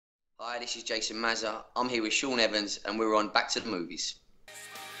Hi, this is Jason Maza. I'm here with Sean Evans, and we're on Back to the Movies. We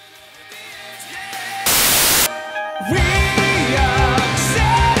are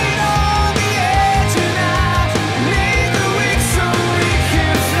standing on the edge tonight. Make the wings so we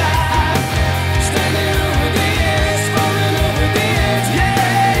can fly. Standing over the edge, falling over the edge.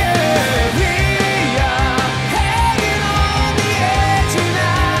 Yeah, yeah. We are hanging on the edge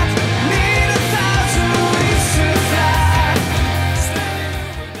tonight. Need 1,000 wings to fly. Standing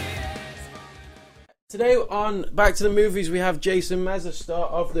over the edge. Today on Back to the Movies, we have Jason Maza, star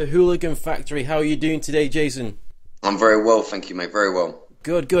of the Hooligan Factory. How are you doing today, Jason? I'm very well, thank you, mate. Very well.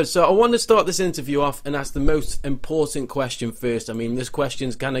 Good, good. So I want to start this interview off and ask the most important question first. I mean, this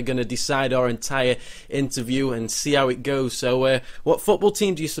question's kind of going to decide our entire interview and see how it goes. So what football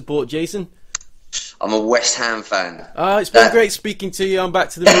team do you support, Jason? I'm a West Ham fan. It's been great speaking to you on Back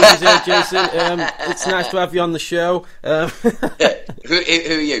to the Movies here, Jason. It's nice to have you on the show. Yeah. Who are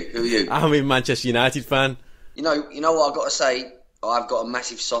you? Who are you? I'm a Manchester United fan. You know what I've got to say? I've got a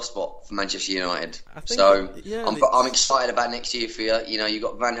massive soft spot for Manchester United. Yeah, I'm excited about next year for you. You know, you've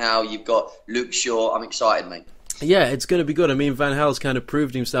got Van Gaal, you've got Luke Shaw. I'm excited, mate. Yeah, it's going to be good. I mean, Van Gaal's kind of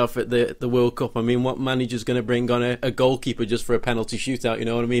proved himself at the World Cup. I mean, what manager's going to bring on a goalkeeper just for a penalty shootout? You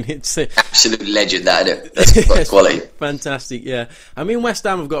know what I mean? It's absolute legend, that, isn't it? That's quality. Fantastic, yeah. I mean, West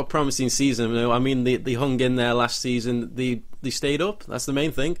Ham have got a promising season. I mean, they hung in there last season. They stayed up. That's the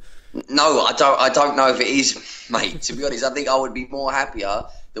main thing. No, I don't know if it is, mate. To be honest, I think I would be more happier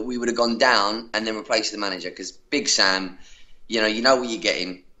that we would have gone down and then replaced the manager, because Big Sam, you know what you're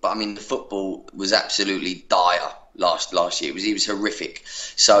getting. But I mean, the football was absolutely dire last year. It was horrific.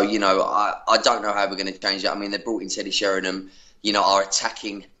 So I don't know how we're going to change it. I mean, they brought in Teddy Sheringham, our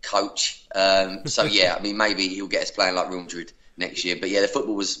attacking coach. So yeah, I mean, maybe he'll get us playing like Real Madrid next year. But yeah, the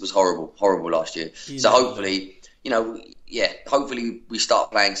football was horrible last year. So hopefully, hopefully we start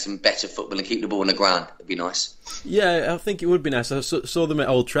playing some better football and keep the ball on the ground. It'd be nice. Yeah, I think it would be nice. I saw them at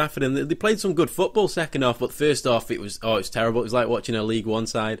Old Trafford and they played some good football second half, but first half it was terrible. It was like watching a League One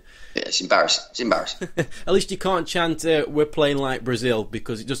side. Yeah, it's embarrassing. At least you can't chant we're playing like Brazil,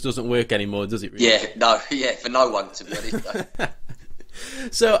 because it just doesn't work anymore, does it really? Yeah, for no one, to be honest.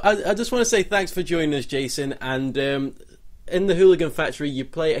 So I just want to say thanks for joining us, Jason, and in the Hooligan Factory, you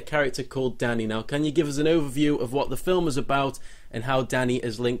play a character called Danny. Now, can you give us an overview of what the film is about and how Danny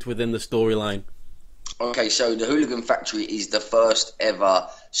is linked within the storyline? Okay, so the Hooligan Factory is the first ever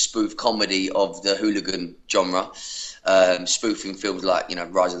spoof comedy of the hooligan genre, spoofing films like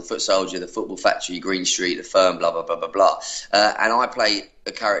Rise of the Foot Soldier, The Football Factory, Green Street, The Firm, blah blah blah blah blah. And I play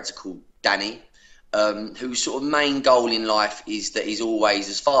a character called Danny, whose sort of main goal in life is that he's always,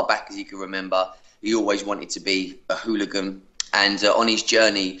 as far back as he can remember, he always wanted to be a hooligan, and on his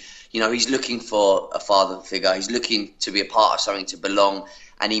journey, he's looking for a father figure. He's looking to be a part of something, to belong,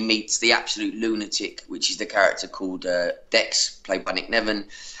 and he meets the absolute lunatic, which is the character called Dex, played by Nick Nevin,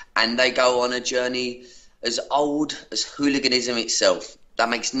 and they go on a journey as old as hooliganism itself. That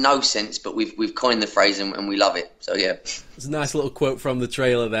makes no sense, but we've coined the phrase and we love it. So yeah, it's a nice little quote from the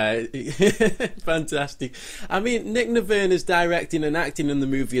trailer there. Fantastic. I mean, Nick Nevin is directing and acting in the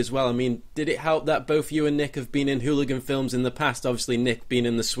movie as well. I mean, did it help that both you and Nick have been in hooligan films in the past? Obviously, Nick being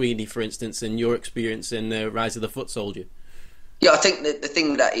in The Sweeney, for instance, and your experience in Rise of the Foot Soldier. Yeah, I think that the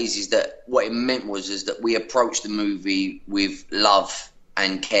thing with that is that what it meant was that we approached the movie with love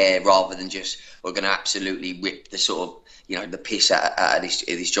and care, rather than just we're going to absolutely rip the sort of the piss out of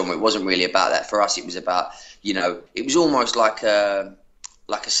this genre. It wasn't really about that. For us, it was about it was almost like a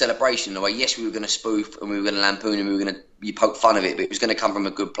celebration in a way. Yes, we were going to spoof and we were going to lampoon and we were going to poke fun of it, but it was going to come from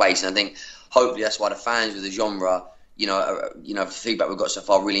a good place. And I think hopefully that's why the fans of the genre, the feedback we've got so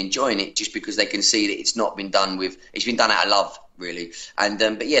far, really enjoying it, just because they can see that it's not been done it's been done out of love, really. And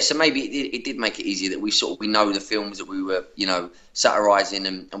but yeah, so maybe it did make it easier that we know the films that we were satirising,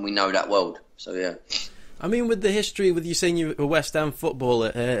 and we know that world. So yeah. I mean, with the history, with you saying you're a West Ham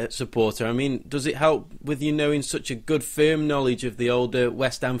football supporter, I mean, does it help with you knowing such a good firm knowledge of the old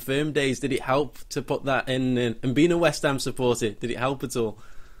West Ham firm days? Did it help to put that in, and being a West Ham supporter, did it help at all?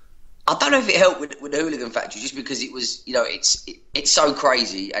 I don't know if it helped with the Hooligan Factory, just because it was, it's so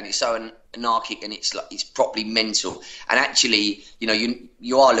crazy and it's so anarchic and it's properly mental. And actually,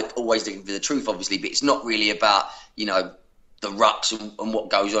 you are always looking for the truth, obviously, but it's not really about, the rucks and what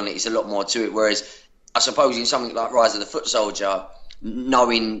goes on. It's a lot more to it. Whereas I suppose in something like Rise of the Foot Soldier,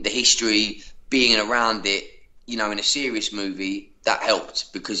 knowing the history, being around it, in a serious movie, that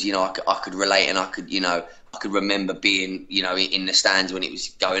helped, because I could relate, and I could remember being in the stands when it was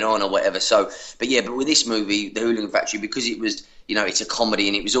going on or whatever. So, but with this movie, The Hooligan Factory, because it was it's a comedy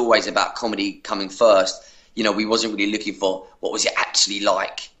and it was always about comedy coming first. we wasn't really looking for what was it actually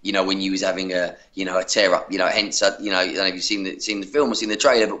like, when you was having a tear up, hence, I don't know if you've seen the film or seen the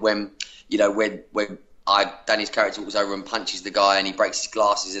trailer, but when Danny's character walks over and punches the guy and he breaks his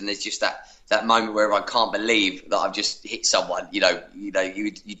glasses, and there's just that moment where I can't believe that I've just hit someone. You do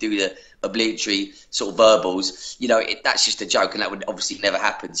the obligatory sort of verbals. That's just a joke, and that would obviously never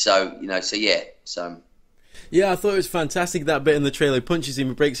happen. So Yeah, I thought it was fantastic, that bit in the trailer. He punches him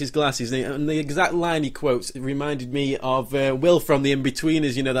and breaks his glasses, and the exact line he quotes, it reminded me of Will from The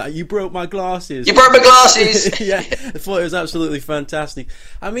In-Betweeners, that, "You broke my glasses." You broke my glasses! Yeah, I thought it was absolutely fantastic.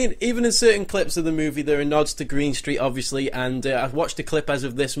 I mean, even in certain clips of the movie, there are nods to Green Street, obviously, and I watched a clip as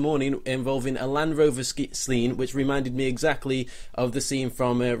of this morning involving a Land Rover scene, which reminded me exactly of the scene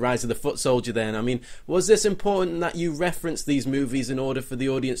from Rise of the Foot Soldier then. I mean, was this important that you reference these movies in order for the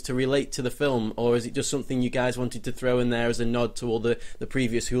audience to relate to the film, or is it just something you guys wanted to throw in there as a nod to all the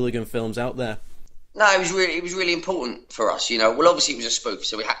previous Hooligan films out there? No, it was really important for us. Well, obviously it was a spoof,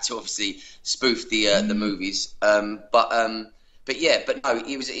 so we had to obviously spoof the movies. But no,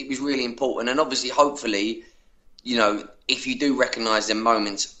 it was really important, and obviously, hopefully, if you do recognise them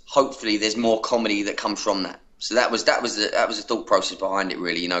moments, hopefully there's more comedy that comes from that. So that was the thought process behind it,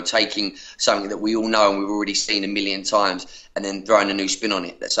 really. Taking something that we all know and we've already seen a million times, and then throwing a new spin on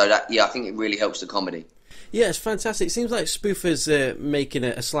it. So I think it really helps the comedy. Yeah, it's fantastic. It seems like spoof is making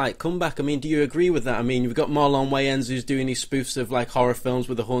a slight comeback. I mean, do you agree with that? I mean, we've got Marlon Wayans who's doing these spoofs of like horror films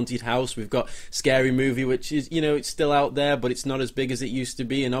with a haunted house. We've got Scary Movie, which is, it's still out there, but it's not as big as it used to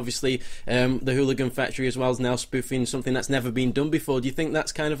be. And obviously, the Hooligan Factory as well is now spoofing something that's never been done before. Do you think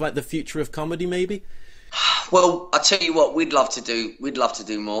that's kind of like the future of comedy, maybe? Well, I tell you what, we'd love to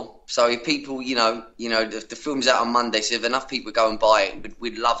do more. So if people, the film's out on Monday, so if enough people go and buy it,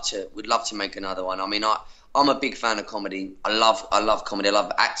 we'd love to make another one. I mean, I'm a big fan of comedy. I love comedy. I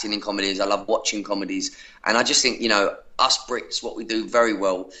love acting in comedies. I love watching comedies. And I just think, us Brits, what we do very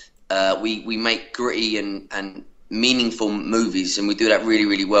well, we make gritty and meaningful movies, and we do that really,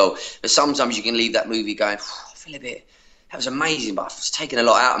 really well. But sometimes you can leave that movie going, I feel a bit, that was amazing, but it's taken a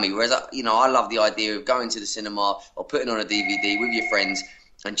lot out of me. Whereas, I love the idea of going to the cinema or putting on a DVD with your friends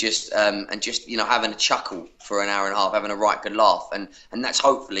and just having a chuckle for an hour and a half, having a right good laugh. And that's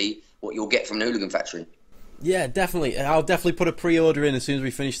hopefully what you'll get from the Hooligan Factory. Yeah, definitely. I'll definitely put a pre-order in as soon as we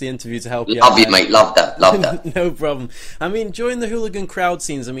finish the interview to help you out. Love you, mate. Love that. No problem. I mean, during the Hooligan crowd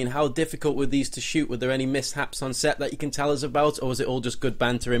scenes, how difficult were these to shoot? Were there any mishaps on set that you can tell us about, or was it all just good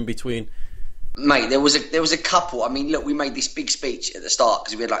banter in between? Mate, there was a couple. I mean, look, we made this big speech at the start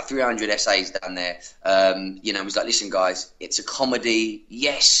because we had like 300 essays down there. It was like, listen, guys, it's a comedy.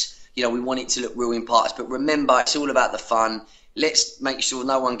 Yes, we want it to look real in parts, but remember, it's all about the fun. Let's make sure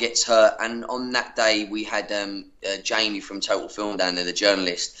no one gets hurt. And on that day, we had Jamie from Total Film down there, the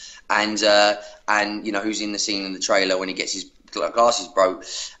journalist, and who's in the scene in the trailer when he gets his glasses broke.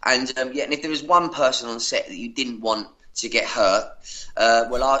 And and if there was one person on set that you didn't want to get hurt,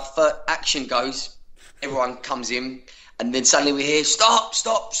 our action goes, everyone comes in, and then suddenly we hear, stop,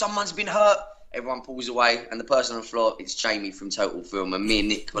 someone's been hurt. Everyone pulls away, and the person on the floor, it's Jamie from Total Film, and me and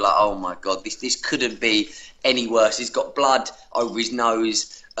Nick were like, oh my God, this couldn't be any worse. He's got blood over his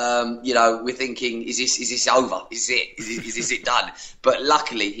nose. We're thinking, is this over? Is this it done? But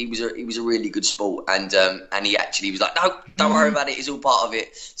luckily, he was a really good sport, and he actually was like, no, don't worry about it. It's all part of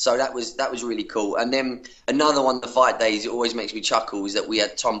it. So that was really cool. And then another one, the fight days, it always makes me chuckle, is that we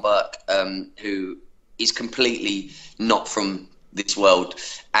had Tom Burke, who is completely not from this world,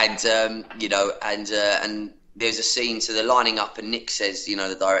 and there's a scene, so they're lining up, and Nick says,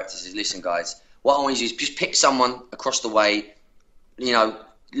 the director says, listen, guys, what I want you to do is just pick someone across the way,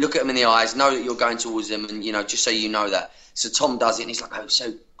 look at them in the eyes, know that you're going towards them, and just so you know that. So Tom does it, and he's like, oh,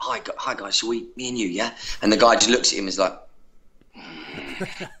 so hi guys, so me and you, yeah? And the guy just looks at him and is like,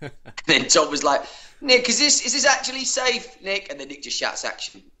 and then Tom was like, Nick, is this actually safe, Nick? And then Nick just shouts,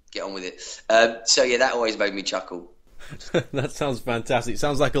 action, get on with it. That always made me chuckle. That sounds fantastic.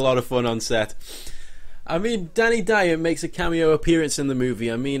 Sounds like a lot of fun on set. I mean, Danny Dyer makes a cameo appearance in the movie.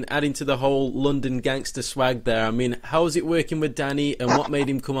 I mean, adding to the whole London gangster swag there. I mean, how is it working with Danny, and what made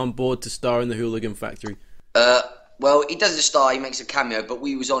him come on board to star in the Hooligan Factory? Well, he doesn't star, he makes a cameo, but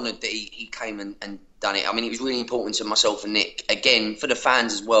we was honoured that he came and done it. I mean, it was really important to myself and Nick, again, for the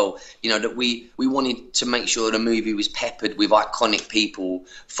fans as well, that we wanted to make sure the movie was peppered with iconic people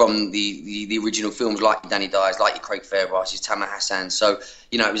from the original films, like Danny Dyer's, like your Craig Fairbrass, your Tamer Hassan. So,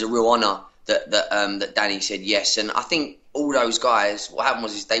 it was a real honour that Danny said yes. And I think all those guys, what happened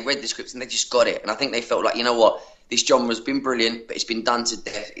was they read the scripts and they just got it. And I think they felt like, you know what, this genre's been brilliant, but it's been done to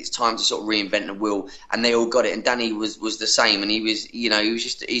death. It's time to sort of reinvent the wheel. And they all got it. And Danny was the same. And he was,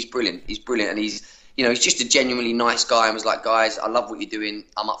 he's brilliant. He's brilliant. And you know, he's just a genuinely nice guy and was like, guys, I love what you're doing.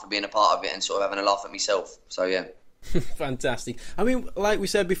 I'm up for being a part of it and sort of having a laugh at myself. So, yeah. Fantastic. I mean, like we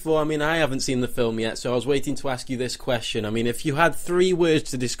said before, I mean, I haven't seen the film yet, so I was waiting to ask you this question. I mean, if you had 3 words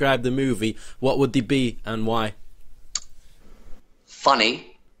to describe the movie, what would they be and why?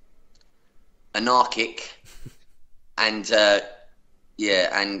 Funny, anarchic, and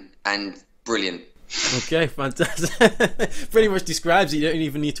and brilliant. Okay, fantastic. Pretty much describes it. You don't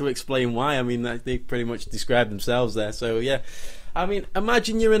even need to explain why. I mean, they pretty much describe themselves there. So, yeah. I mean,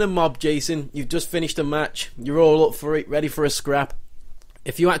 imagine you're in a mob, Jason. You've just finished a match. You're all up for it, ready for a scrap.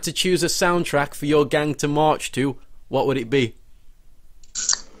 If you had to choose a soundtrack for your gang to march to, what would it be?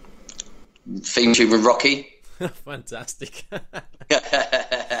 Theme tune with Rocky. Fantastic.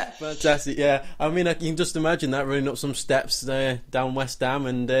 Fantastic, yeah. I mean, I can just imagine that running up some steps down West Ham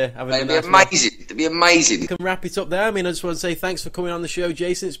and having It'd be amazing. It'd be amazing. We can wrap it up there. I mean, I just want to say thanks for coming on the show,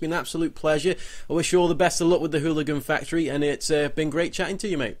 Jason. It's been an absolute pleasure. I wish you all the best of luck with the Hooligan Factory, and it's been great chatting to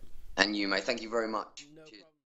you, mate. And you, mate. Thank you very much. Cheers.